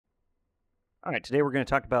All right, today we're going to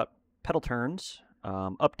talk about pedal turns,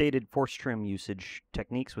 updated force trim usage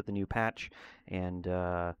techniques with the new patch, and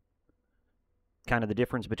kind of the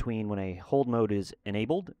difference between when a hold mode is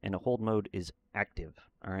enabled and a hold mode is active.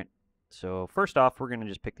 All right, so first off, we're going to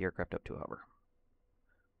just pick the aircraft up to a hover.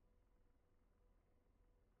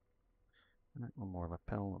 All right, one more left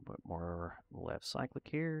pedal, a little bit more left cyclic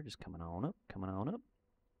here, just coming on up, coming on up.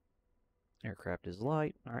 Aircraft is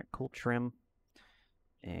light. All right, cool trim,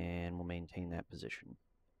 and we'll maintain that position.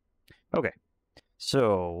 Okay,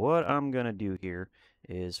 so what I'm going to do here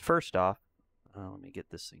is first off, let me get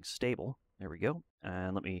this thing stable. There we go.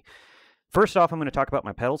 And first off, I'm going to talk about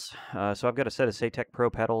my pedals. So I've got a set of Satec Pro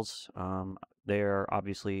pedals. They're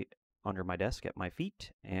obviously under my desk at my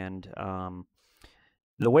feet. And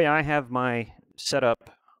the way I have my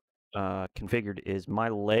setup configured is my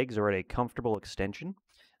legs are at a comfortable extension.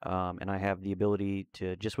 And I have the ability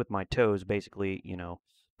to, just with my toes, basically,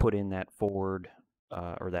 put in that forward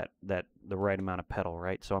or the right amount of pedal,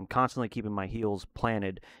 right? So I'm constantly keeping my heels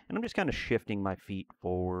planted, and I'm just kind of shifting my feet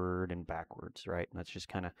forward and backwards, right? And that's just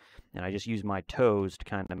and I just use my toes to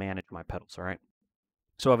kind of manage my pedals, all right?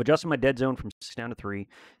 So I've adjusted my dead zone from 6 down to 3,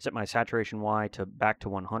 set my saturation Y to back to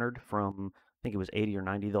 100 from, I think it was 80 or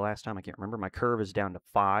 90 the last time, I can't remember. My curve is down to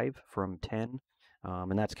 5 from 10,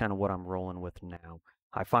 and that's kind of what I'm rolling with now.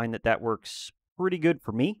 I find that works pretty good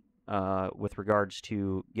for me. With regards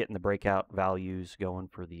to getting the breakout values going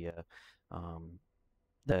for the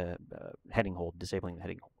heading hold, disabling the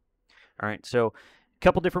heading hold. All right, so a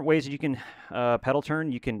couple different ways that you can pedal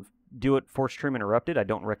turn. You can do it force trim interrupted. I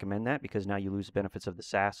don't recommend that because now you lose the benefits of the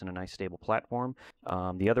SAS and a nice stable platform.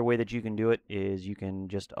 The other way that you can do it is you can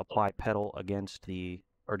just apply pedal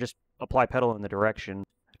just apply pedal in the direction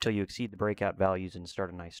until you exceed the breakout values and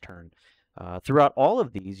start a nice turn. Throughout all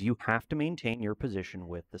of these, you have to maintain your position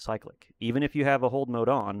with the cyclic. Even if you have a hold mode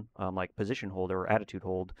on, like position hold or attitude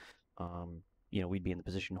hold, we'd be in the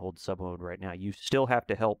position hold sub mode right now. You still have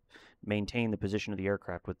to help maintain the position of the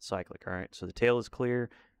aircraft with the cyclic. All right, so the tail is clear,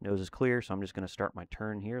 nose is clear, so I'm just going to start my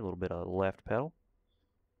turn here. A little bit of left pedal,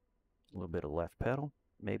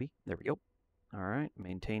 maybe. There we go. All right,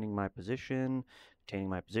 maintaining my position,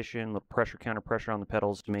 little pressure, counter pressure on the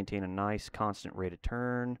pedals to maintain a nice constant rate of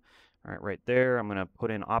turn. All right, right there, I'm going to put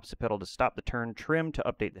in opposite pedal to stop the turn, trim to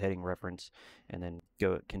update the heading reference, and then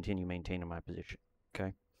continue maintaining my position,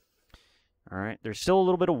 okay? All right, there's still a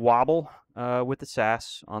little bit of wobble with the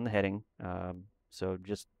SAS on the heading, so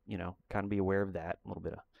just, kind of be aware of that. A little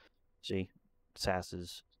bit of, see, SAS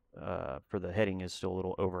is, for the heading is still a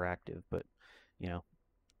little overactive, but,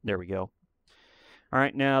 there we go. All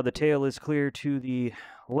right, now the tail is clear to the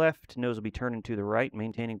left, nose will be turning to the right,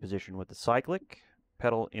 maintaining position with the cyclic.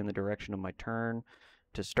 Pedal in the direction of my turn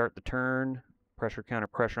to start the turn, pressure, counter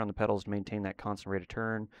pressure on the pedals to maintain that constant rate of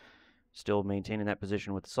turn, still maintaining that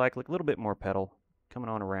position with the cyclic, a little bit more pedal, coming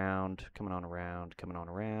on around, coming on around, coming on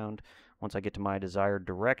around. Once I get to my desired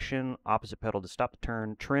direction, opposite pedal to stop the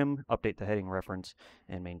turn, trim, update the heading reference,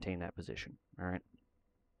 and maintain that position. All right,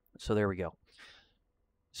 so there we go.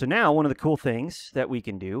 So now one of the cool things that we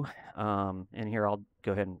can do, and here I'll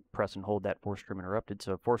go ahead and press and hold that force trim interrupted.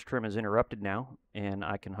 So force trim is interrupted now, and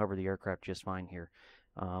I can hover the aircraft just fine here.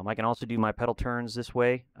 I can also do my pedal turns this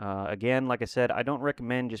way. Again, like I said, I don't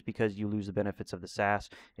recommend just because you lose the benefits of the SAS.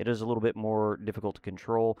 It is a little bit more difficult to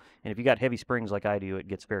control, and if you got heavy springs like I do, it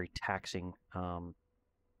gets very taxing, on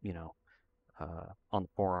the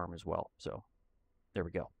forearm as well. So there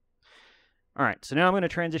we go. All right, so now I'm going to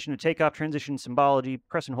transition to takeoff, transition symbology,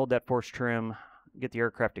 press and hold that force trim, get the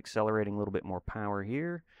aircraft accelerating, a little bit more power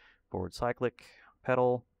here, forward cyclic,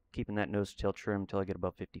 pedal, keeping that nose to tail trim until I get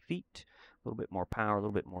above 50 feet, a little bit more power, a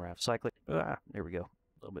little bit more aft cyclic, there we go,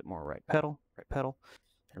 a little bit more right pedal,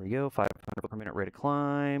 there we go, 500 per minute rate of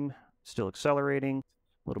climb, still accelerating,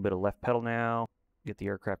 a little bit of left pedal now, get the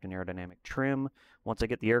aircraft in aerodynamic trim. Once I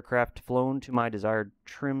get the aircraft flown to my desired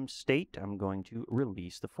trim state, I'm going to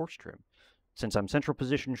release the force trim. Since I'm central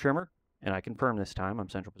position trimmer, and I confirm this time I'm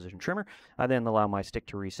central position trimmer, I then allow my stick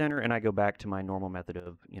to recenter, and I go back to my normal method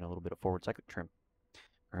of, a little bit of forward cyclic trim.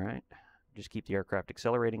 All right, just keep the aircraft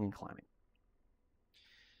accelerating and climbing.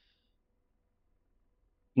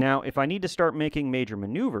 Now, if I need to start making major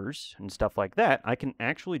maneuvers and stuff like that, I can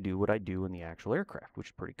actually do what I do in the actual aircraft, which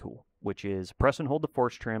is pretty cool, which is press and hold the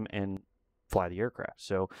force trim and fly the aircraft.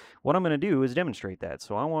 So what I'm going to do is demonstrate that.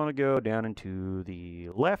 So I want to go down into the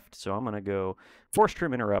left. So I'm going to go force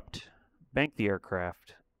trim interrupt, bank the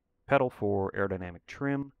aircraft, pedal for aerodynamic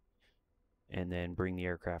trim, and then bring the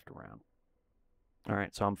aircraft around. All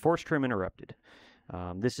right, so I'm force trim interrupted.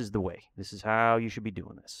 This is the way. This is how you should be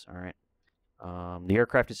doing this. All right. The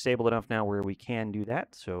aircraft is stable enough now where we can do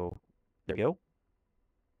that. So There you go.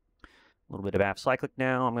 A little bit of aft cyclic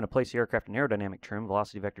now. I'm going to place the aircraft in aerodynamic trim,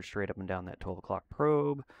 velocity vector straight up and down that 12 o'clock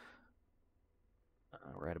probe.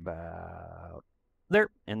 Right about there.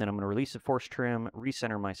 And then I'm going to release the force trim,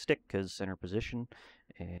 recenter my stick because center position,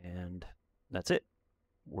 and that's it.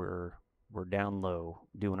 We're down low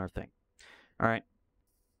doing our thing. All right.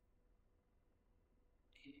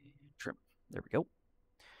 Trim. There we go.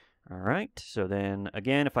 All right. So then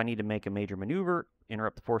again, if I need to make a major maneuver,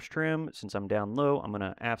 interrupt the force trim. Since I'm down low, I'm going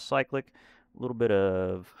to aft cyclic, a little bit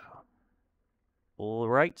of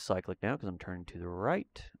right cyclic now because I'm turning to the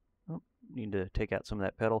right. Oh, need to take out some of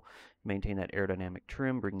that pedal, maintain that aerodynamic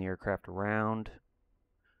trim, bring the aircraft around.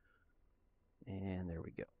 And there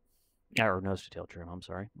we go. Or nose to tail trim, I'm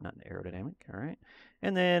sorry, not aerodynamic. All right.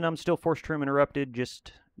 And then I'm still force trim interrupted,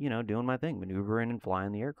 just, doing my thing, maneuvering and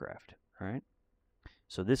flying the aircraft. All right.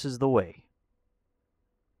 So this is the way.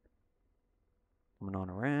 Coming on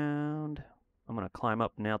around. I'm going to climb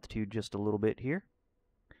up in altitude just a little bit here.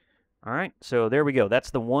 All right, so there we go. That's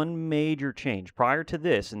the one major change. Prior to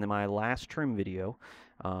this, in my last trim video,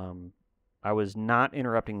 I was not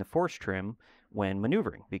interrupting the force trim when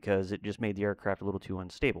maneuvering because it just made the aircraft a little too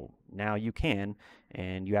unstable. Now you can,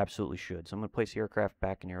 and you absolutely should. So I'm going to place the aircraft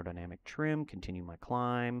back in aerodynamic trim, continue my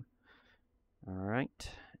climb. All right,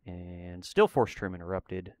 and still force trim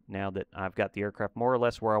interrupted now that I've got the aircraft more or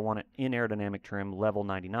less where I want it in aerodynamic trim, level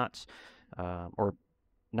 90 knots, or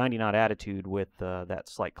 90 knot attitude with that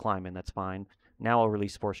slight climb in, that's fine. Now I'll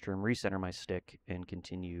release force trim, recenter my stick, and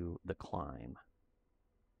continue the climb.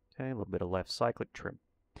 Okay, a little bit of left cyclic trim.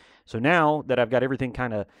 So now that I've got everything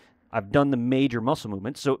I've done the major muscle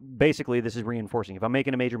movements, so basically this is reinforcing. If I'm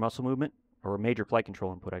making a major muscle movement, or a major flight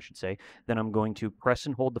control input, I should say, then I'm going to press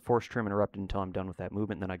and hold the force trim interrupted until I'm done with that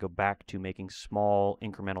movement, and then I go back to making small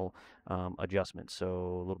incremental adjustments. So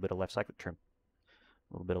a little bit of left cyclic trim,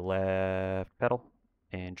 a little bit of left pedal,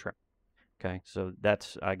 and trim. Okay, so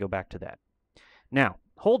I go back to that. Now,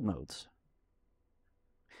 hold modes.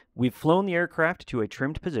 We've flown the aircraft to a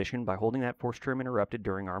trimmed position by holding that force trim interrupted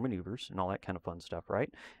during our maneuvers and all that kind of fun stuff,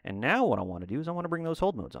 right? And now what I want to do is I want to bring those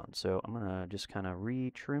hold modes on. So I'm going to just kind of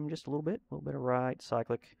re-trim just a little bit of right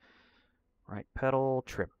cyclic, right pedal,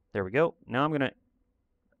 trim. There we go. Now I'm going to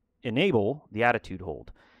enable the attitude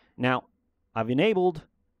hold. Now, I've enabled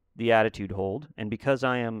the attitude hold, and because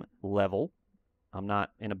I am level, I'm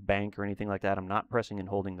not in a bank or anything like that, I'm not pressing and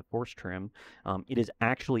holding the force trim, it is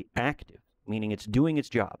actually active, meaning it's doing its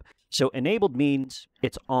job. So enabled means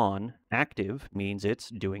it's on, active means it's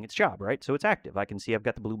doing its job, right? So it's active. I can see I've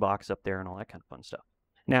got the blue box up there and all that kind of fun stuff.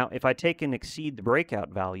 Now, if I take and exceed the breakout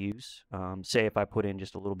values, say if I put in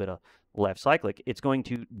just a little bit of left cyclic, it's going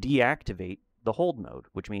to deactivate the hold mode,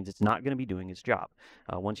 which means it's not going to be doing its job.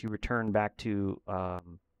 Once you return back to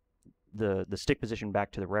the stick position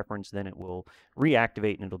back to the reference, then it will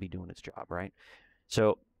reactivate and it'll be doing its job, right?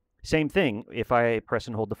 So same thing if I press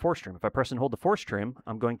and hold the force trim. If I press and hold the force trim,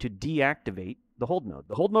 I'm going to deactivate the hold mode.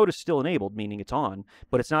 The hold mode is still enabled, meaning it's on,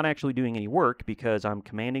 but it's not actually doing any work because I'm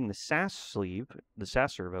commanding the SAS sleeve, the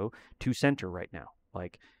SAS servo, to center right now.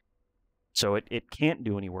 So it can't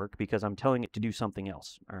do any work because I'm telling it to do something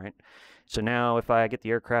else, all right? So now if I get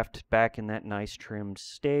the aircraft back in that nice trimmed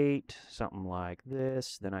state, something like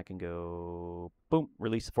this, then I can go, boom,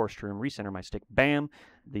 release the force trim, recenter my stick, bam.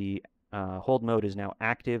 The hold mode is now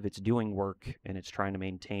active, it's doing work, and it's trying to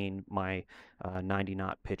maintain my 90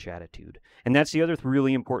 knot pitch attitude. And that's the other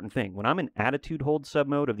really important thing. When I'm in attitude hold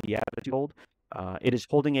submode of the attitude hold, it is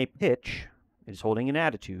holding a pitch. It is holding an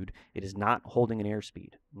attitude. It is not holding an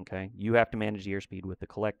airspeed, okay? You have to manage the airspeed with the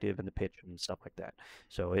collective and the pitch and stuff like that.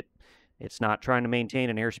 So it's not trying to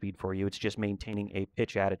maintain an airspeed for you. It's just maintaining a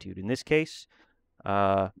pitch attitude. In this case,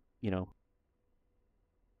 5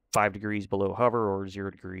 degrees below hover or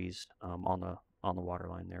 0 degrees on the water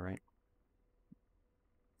line there, right?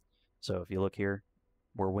 So if you look here,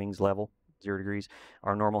 we're wings level, 0 degrees.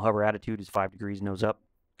 Our normal hover attitude is 5 degrees nose up,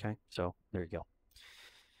 okay? So there you go.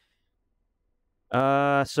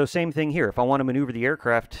 So same thing here. If I want to maneuver the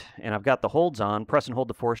aircraft and I've got the holds on, press and hold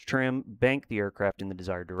the force trim, bank the aircraft in the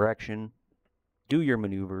desired direction, do your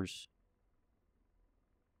maneuvers.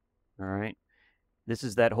 All right. This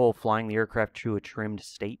is that whole flying the aircraft to a trimmed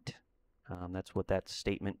state. That's what that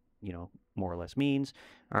statement, more or less means.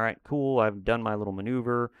 All right, cool. I've done my little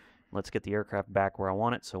maneuver. Let's get the aircraft back where I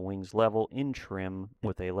want it. So wings level in trim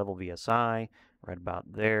with a level VSI right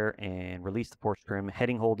about there, and release the force trim.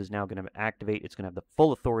 Heading hold is now going to activate. It's going to have the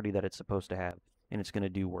full authority that it's supposed to have, and it's going to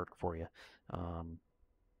do work for you.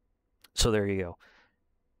 So there you go.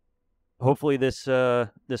 hopefully this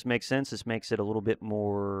this makes sense. This makes it a little bit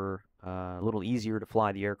more, a little easier to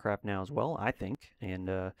fly the aircraft now as well, I think.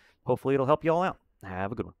 And hopefully it'll help you all out.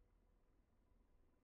 Have a good one.